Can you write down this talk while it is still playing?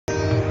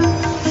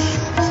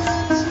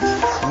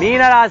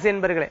மீனராசி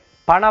என்பர்களே,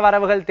 பண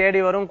வரவுகள் தேடி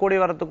வரும், கூடி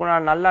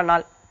வரத்துக்குண்டான நல்ல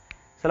நாள்.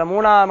 சில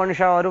மூணாவது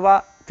மனுஷன் வருவா,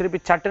 திருப்பி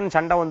சட்டுன்னு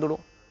சண்டை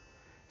வந்துடும்.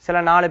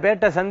 சில 4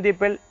 பேர்கிட்ட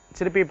சந்திப்பில்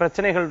திருப்பி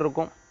பிரச்சனைகள்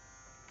இருக்கும்.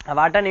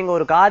 அவாட்ட நீங்க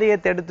ஒரு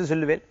காரியத்தை எடுத்து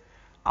சொல்லுவேன்,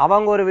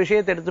 அவங்க ஒரு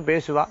விஷயத்தை எடுத்து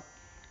பேசுவா.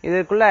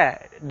 இதுக்குள்ள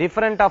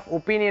டிஃபரெண்ட் ஆஃப்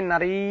ஒப்பீனியன்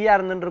நிறைய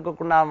இருந்துட்டு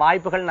இருக்கக்கூடிய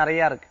வாய்ப்புகள்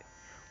நிறைய இருக்கு.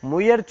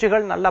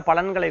 முயற்சிகள் நல்ல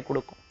பலன்களை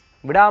கொடுக்கும்.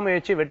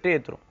 விடாமுயற்சி வெற்றி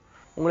ஏற்றுரும்.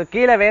 உங்களுக்கு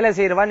கீழே வேலை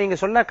செய்யறவா நீங்க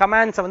சொன்ன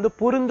கமெண்ட்ஸை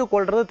புரிந்து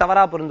கொள்றது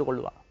தவறா புரிந்து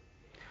கொள்வா.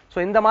 ஸோ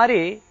இந்த மாதிரி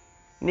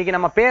இன்னைக்கு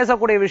நம்ம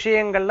பேசக்கூடிய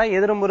விஷயங்கள்லாம்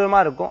எதிர்முறமா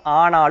இருக்கும்.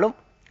 ஆனாலும்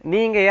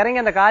நீங்க இறங்கி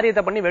அந்த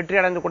காரியத்தை பண்ணி வெற்றி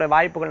அடைஞ்சக்கூடிய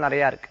வாய்ப்புகள்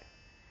நிறைய இருக்கு.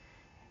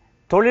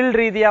 தொழில்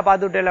ரீதியா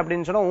பார்த்துட்டேன்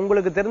அப்படின்னு சொன்னா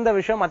உங்களுக்கு தெரிந்த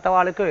விஷயம்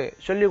மற்றவாளுக்கு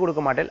சொல்லிக்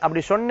கொடுக்க மாட்டேன்.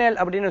 அப்படி சொன்னேன்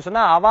அப்படின்னு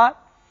சொன்னா அவ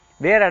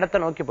வேற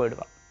இடத்த நோக்கி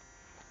போயிடுவா.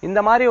 இந்த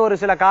மாதிரி ஒரு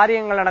சில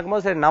காரியங்கள்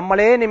நடக்கும்போது சரி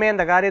நம்மளே இனிமே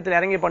இந்த காரியத்தில்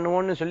இறங்கி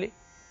பண்ணுவோம்னு சொல்லி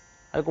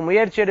அதுக்கு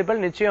முயற்சி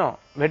எடுப்பில் நிச்சயம்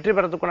வெற்றி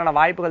பெறத்துக்குண்டான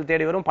வாய்ப்புகள்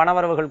தேடி வரும்.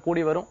 பணவரவுகள்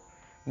கூடி வரும்.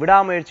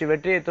 விடாமுயற்சி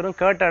வெற்றியை தரும்.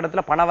 கேட்ட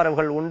இடத்துல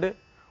பணவரவுகள் உண்டு.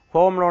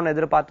 Home loan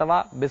எதிர்பார்த்தவா,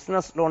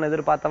 business loan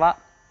எதிர்பார்த்தவா,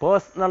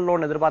 personal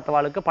loan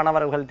எதிர்பார்த்தவாளுக்கு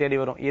பணவரவுகள் தேடி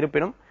வரும்.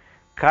 இருப்பினும்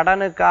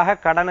கடனுக்காக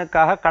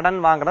கடன்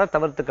வாங்குறத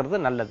தவிர்த்துக்கிறது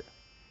நல்லது.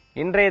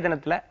 இன்றைய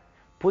தினத்துல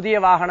புதிய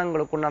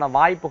வாகனங்களுக்குண்டான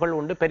வாய்ப்புகள்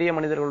உண்டு. பெரிய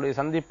மனிதர்களுடைய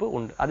சந்திப்பு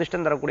உண்டு.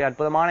 அதிர்ஷ்டம் தரக்கூடிய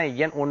அற்புதமான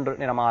எண் 1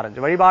 நிறம்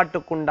ஆரஞ்சு.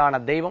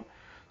 வழிபாட்டுக்குண்டான தெய்வம்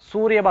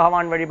சூரிய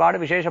பகவான் வழிபாடு.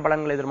 விசேஷ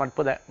பலன்கள் எதிரும்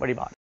அற்புத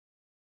வழிபாடு.